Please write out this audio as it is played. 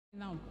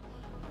Now.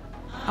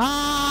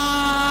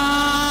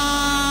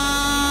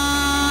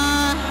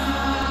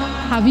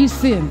 Have you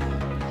seen?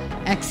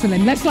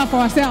 Excellent. Let's clap for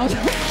ourselves.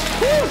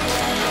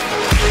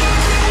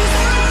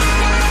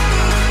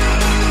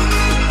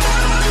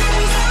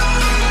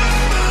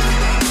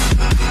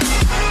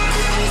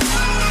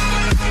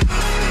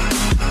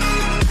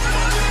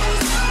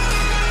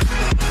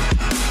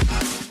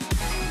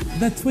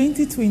 The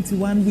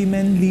 2021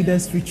 Women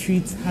Leaders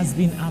Retreat has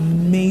been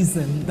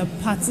amazing. The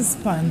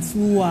participants,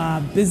 who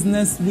are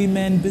business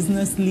women,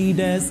 business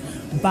leaders,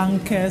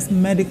 bankers,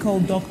 medical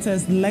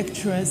doctors,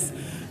 lecturers,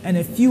 and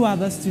a few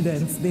other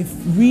students,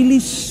 they've really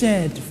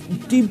shared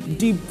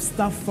deep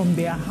stuff from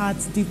their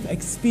hearts, deep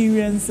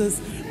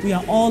experiences. We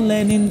are all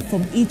learning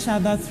from each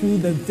other through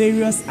the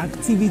various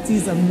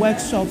activities and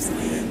workshops.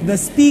 The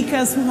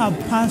speakers who have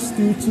passed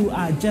through too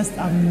are just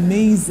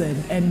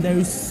amazing, and there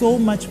is so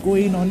much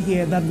going on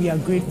here that we are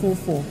grateful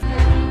for.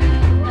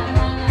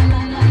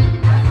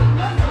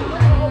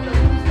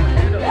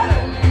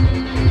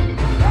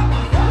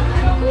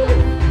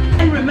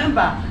 And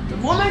remember, the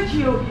moment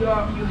you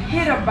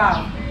hit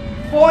about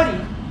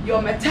 40,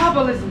 your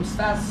metabolism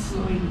starts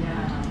slowing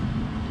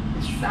down.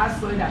 It starts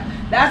slowing down.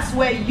 That's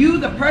where you,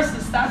 the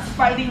person, starts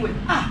fighting with,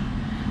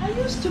 I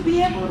used to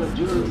be able to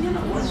do,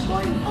 what's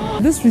going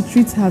on? This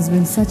retreat has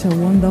been such a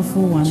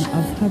wonderful one.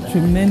 I've had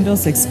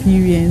tremendous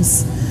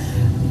experience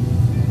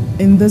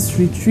in this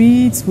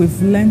retreat.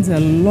 We've learned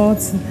a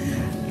lot.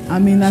 I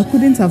mean, I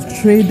couldn't have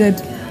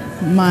traded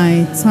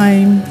my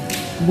time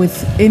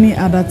with any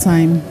other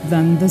time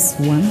than this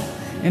one.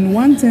 And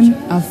one thing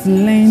I've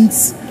learned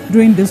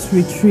during this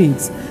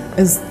retreat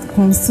is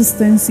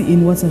consistency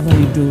in whatever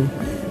you do.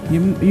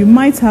 You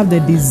might have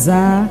the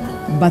desire,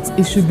 but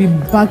it should be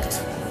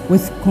backed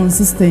with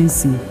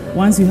consistency.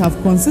 Once you have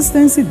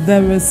consistency,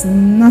 there is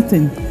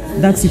nothing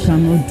that you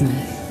cannot do.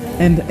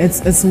 And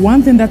it's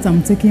one thing that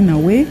I'm taking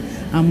away.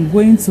 I'm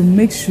going to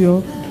make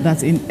sure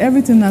that in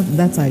everything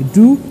that I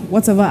do,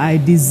 whatever I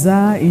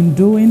desire in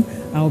doing,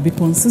 I will be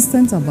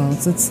consistent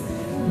about it,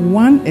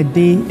 one a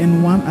day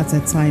and one at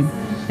a time.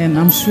 And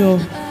I'm sure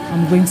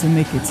I'm going to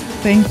make it.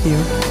 Thank you.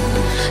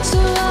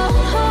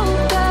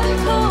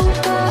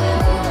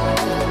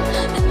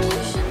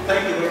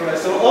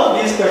 All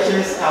these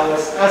questions I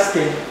was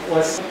asking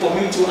was for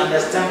me to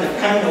understand the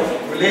kind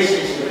of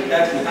relationship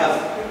that we have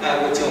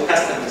with your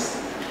customers.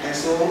 And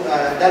so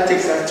that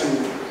takes us to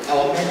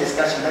our main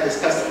discussion, that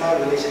is customer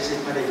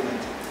relationship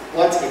management.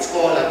 What it's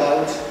all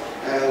about,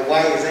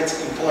 why is it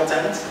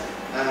important,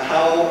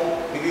 how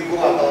do we go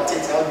about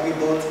it, how do we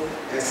build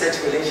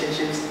such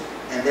relationships,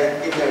 and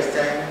then if there is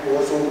time, we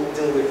also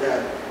deal with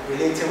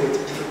relating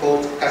with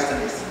difficult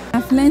customers.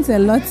 I've learned a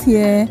lot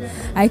here.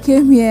 I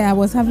came here, I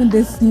was having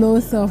this low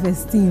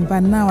self-esteem,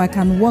 but now I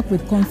can walk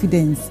with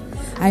confidence.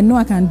 I know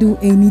I can do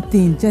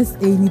anything, just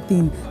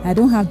anything. I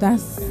don't have that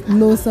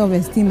low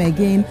self-esteem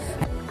again.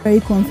 I'm very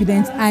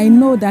confident. I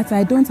know that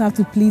I don't have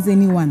to please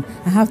anyone.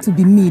 I have to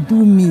be me,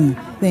 do me.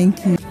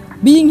 Thank you.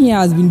 Being here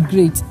has been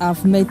great.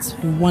 I've met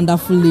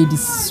wonderful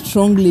ladies,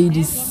 strong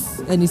ladies,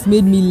 and it's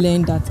made me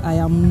learn that I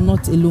am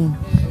not alone.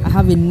 I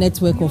have a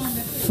network of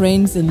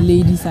friends and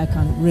ladies I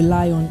can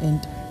rely on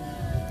and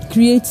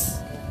create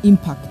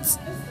impact.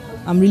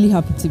 I'm really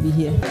happy to be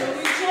here. We chose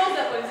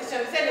the position,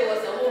 we said it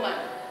was a woman.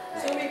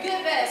 So we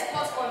gave her a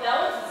spot on there. I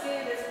want to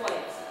say this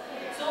point.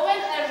 So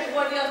when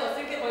everybody else was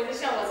thinking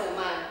position was a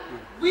man,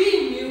 we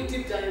knew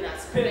deep down in our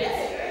spirit.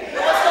 It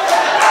was so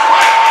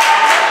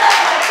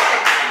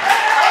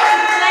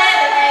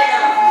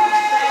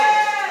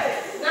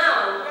now,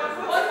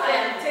 what I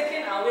am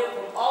taking away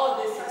from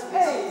all this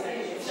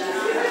situation is that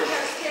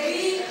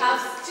we have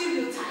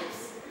stereotypes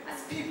as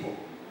people.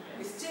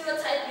 We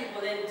stereotype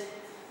people, and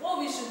what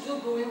we should do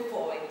going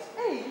forward.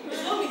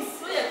 Don't be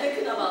so you're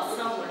thinking about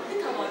someone.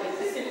 Think about the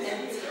person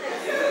empty.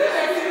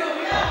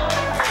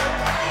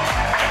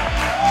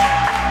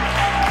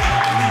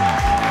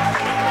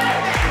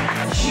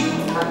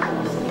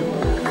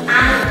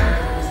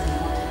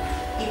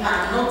 If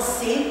I'm not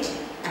saved,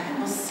 I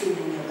cannot save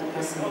any other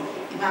person.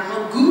 If I'm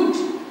not good,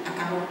 I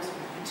cannot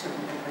reach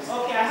another person.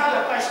 Okay, I have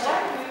a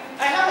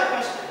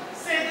question.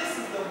 Say this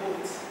is the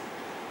boat.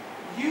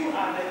 You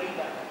are the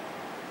leader.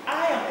 I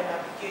am a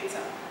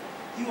navigator.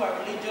 You are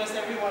religious,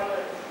 everyone.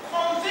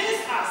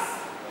 Convince us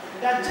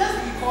that just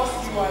because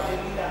you are the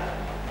leader,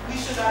 we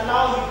should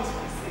allow you to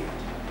be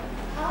saved.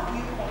 How do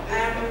you convince? I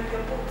am in the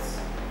boat.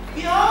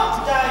 We are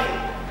all dying,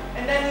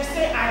 and then you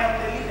say, I am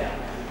the leader.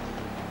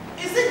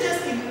 Is it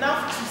just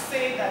enough to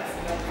say that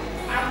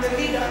I'm the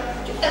leader?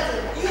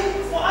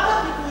 For other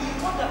people, you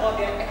talk about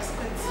their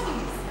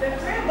expertise.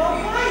 But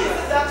why is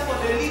it that for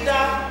the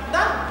leader,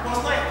 that was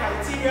not a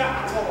criteria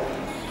at all?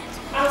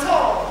 At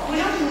all. We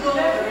have to know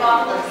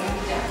about the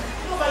leader.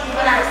 No, but you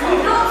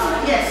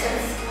know, yes,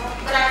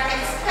 but I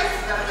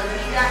expect that the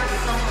leader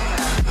is someone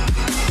that.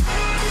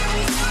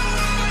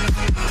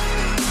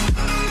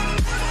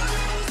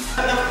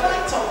 And the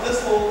point of this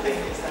whole thing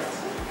is that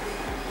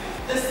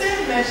the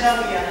same measure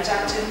we are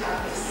judging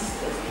others,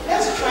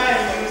 let's try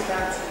and use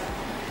that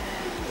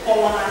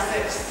for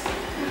ourselves.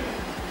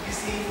 You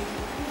see,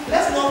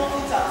 Let's not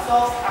put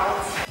ourselves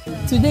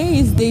out. Today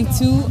is day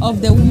 2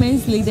 of the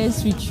Women's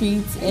Leaders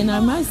Retreat, and I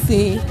must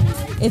say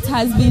it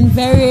has been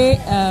very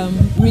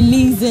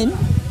releasing,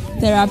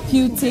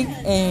 therapeutic,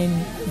 and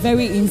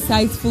very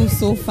insightful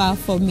so far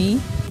for me.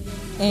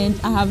 And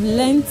I have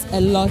learned a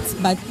lot,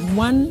 but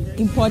one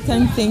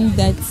important thing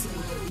that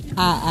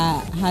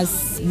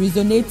has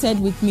resonated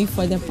with me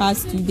for the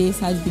past 2 days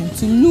has been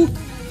to look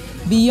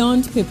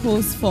beyond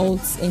people's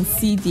faults and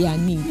see their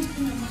need,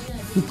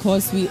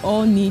 because we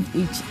all need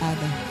each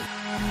other.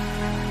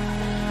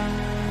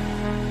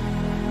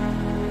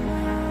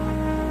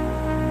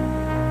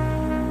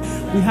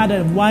 We had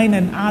a wine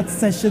and art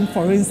session,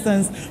 for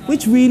instance,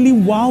 which really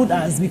wowed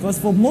us, because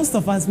for most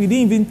of us, we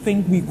didn't even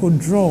think we could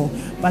draw.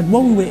 But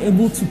what we were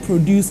able to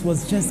produce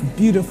was just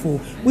beautiful,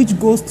 which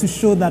goes to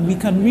show that we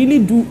can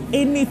really do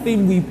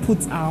anything we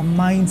put our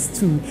minds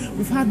to.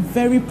 We've had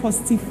very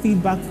positive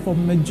feedback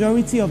from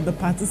majority of the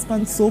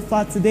participants so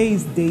far. Today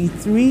is day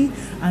 3,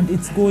 and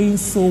it's going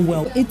so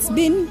well. It's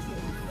been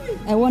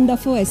a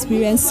wonderful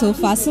experience so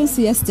far since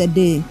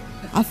yesterday.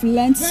 I've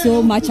learned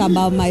so much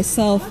about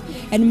myself,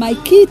 and my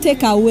key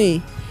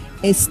takeaway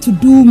is to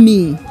do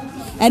me.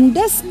 And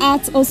this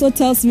art also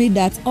tells me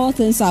that all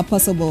things are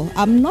possible.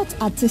 I'm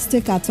not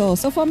artistic at all.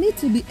 So for me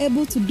to be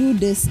able to do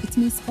this, it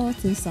means all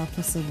things are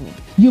possible.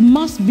 You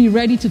must be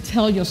ready to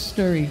tell your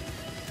story.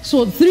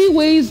 So 3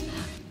 ways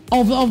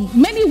of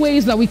many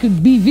ways that we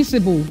could be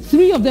visible.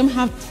 3 of them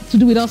have to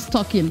do with us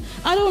talking.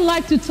 I don't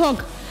like to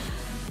talk.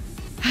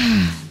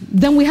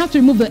 Then we have to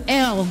remove the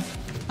L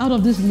out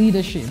of this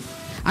leadership.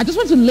 I just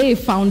want to lay a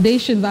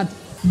foundation that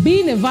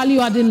being a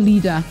value-adding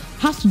leader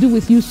has to do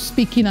with you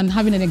speaking and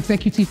having an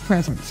executive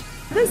presence.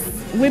 This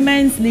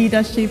Women's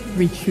Leadership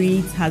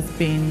Retreat has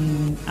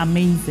been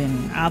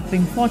amazing. I've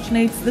been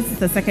fortunate. This is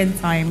the second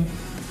time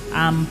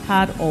I'm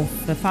part of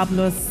the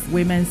Fabulous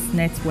Women's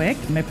Network,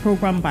 a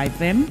program by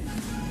them.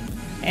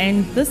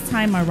 And this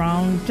time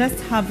around, just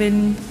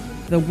having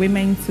the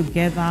women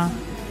together,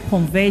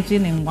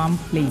 converging in one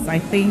place, I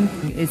think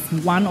is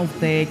one of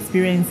the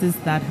experiences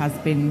that has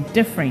been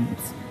different.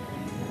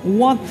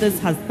 What this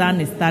has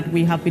done is that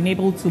we have been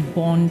able to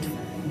bond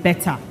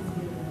better.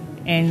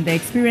 And the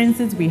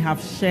experiences we have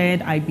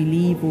shared, I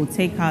believe, will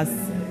take us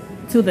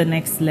to the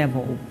next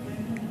level.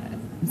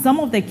 Some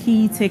of the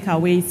key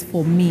takeaways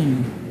for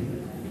me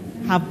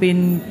have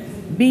been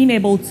being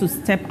able to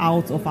step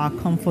out of our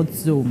comfort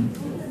zone.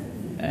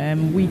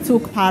 We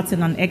took part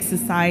in an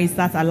exercise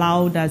that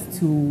allowed us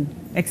to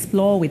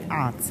explore with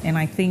art, and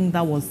I think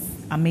that was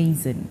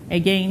amazing.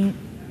 Again,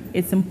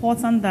 it's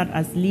important that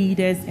as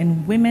leaders,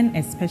 and women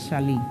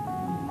especially,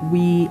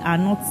 we are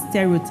not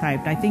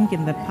stereotyped. I think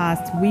in the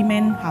past,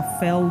 women have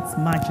felt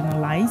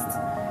marginalized,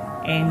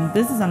 and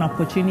this is an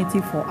opportunity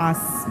for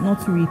us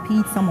not to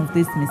repeat some of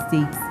these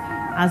mistakes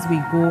as we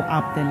go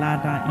up the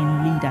ladder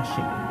in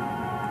leadership.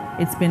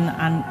 It's been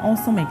an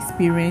awesome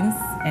experience,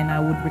 and I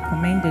would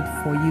recommend it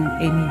for you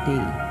any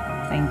day.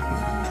 Thank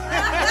you.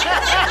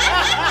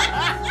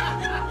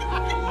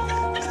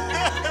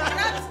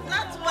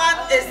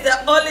 Is the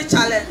only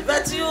challenge,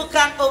 but you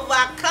can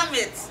overcome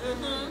it.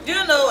 Do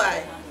you know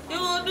why? You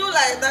will do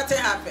like nothing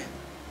happened.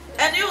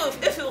 And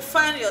if you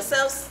find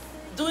yourself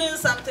doing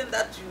something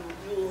that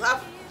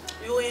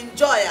you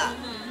enjoy,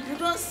 you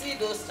don't see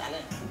those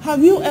challenges.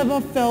 Have you ever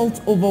felt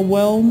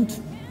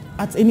overwhelmed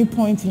at any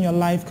point in your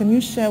life? Can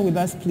you share with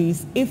us,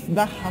 please? If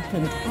that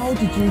happened, how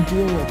did you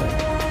deal with it?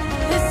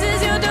 This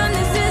is your done,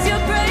 this is your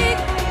break.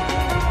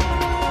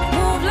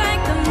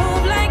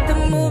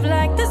 Move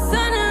like the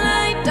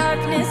sunlight.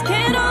 Darkness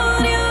can't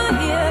hold you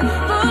here.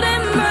 Hold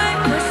them right,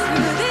 push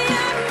through the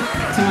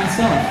atmosphere. To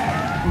myself,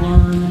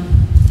 learn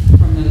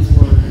from those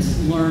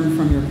words, learn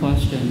from your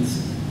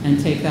questions, and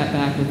take that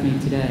back with me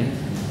today.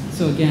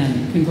 So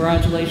again,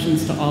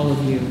 congratulations to all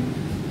of you,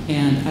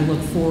 and I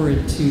look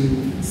forward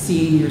to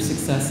seeing your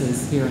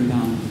successes here in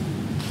Ghana.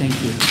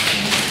 Thank you.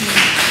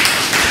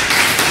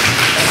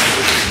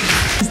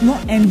 It's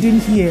not ending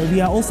here. We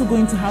are also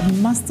going to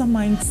have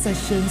mastermind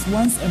sessions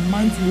once a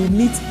month. We'll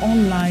meet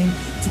online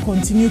to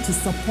continue to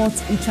support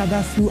each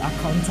other through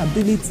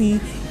accountability.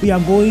 We are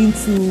going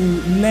to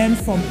learn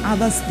from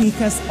other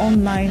speakers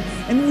online,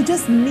 and we'll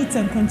just meet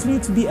and continue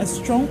to be a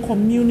strong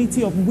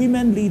community of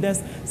women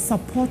leaders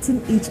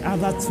supporting each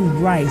other to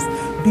rise,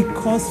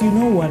 because you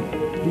know what?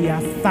 We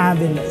are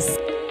fabulous.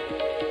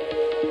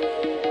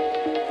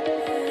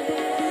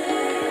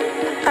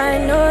 I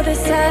know the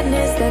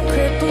sadness that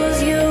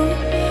cripples you.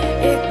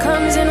 It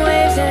comes in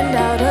waves and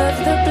out of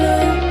the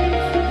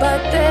blue.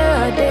 But there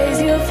are days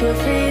you feel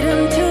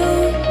freedom too.